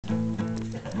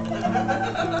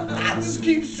I just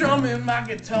keep strumming my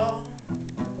guitar.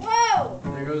 Whoa!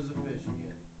 There goes the fish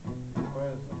again. You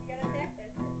gotta attack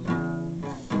that fish.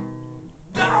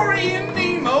 Dory and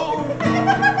Nemo,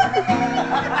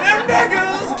 them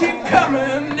niggas keep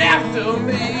coming after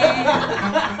me.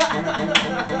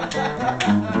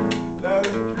 That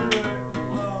was great.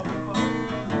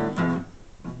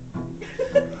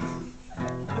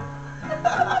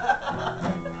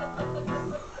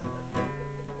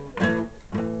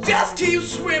 Just keep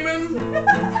swimming.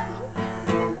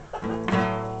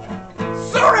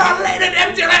 Sooner or later,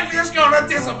 them jellyfish gonna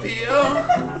disappear.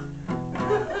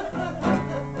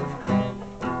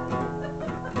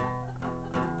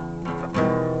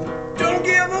 Don't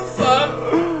give a fuck,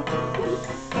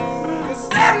 'cause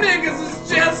them niggas is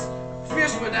just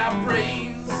fish without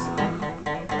brains.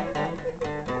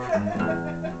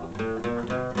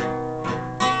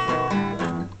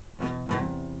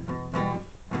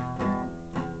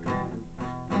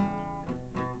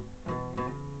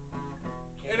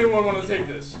 Anyone want to take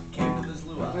this? Came to this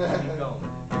luau. Keep going.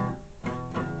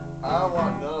 I don't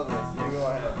want none of this. You go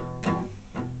ahead.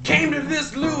 Came to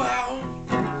this luau,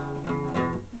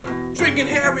 drinking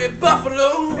Harry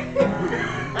Buffalo. And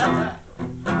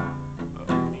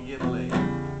get laid.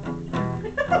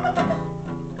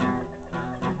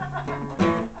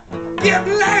 Get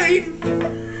laid.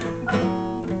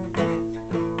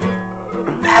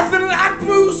 Nothing like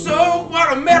Crusoe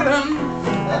watermelon.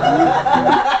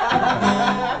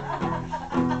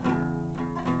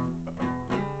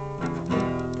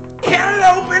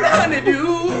 Cantaloupe and honeydew,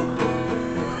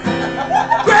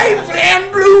 grapes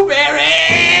and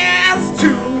blueberries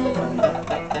too.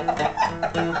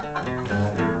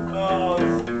 Oh,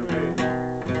 this is great.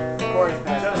 Of course,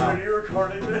 Chester, are you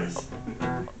recording this?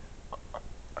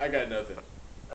 I got nothing.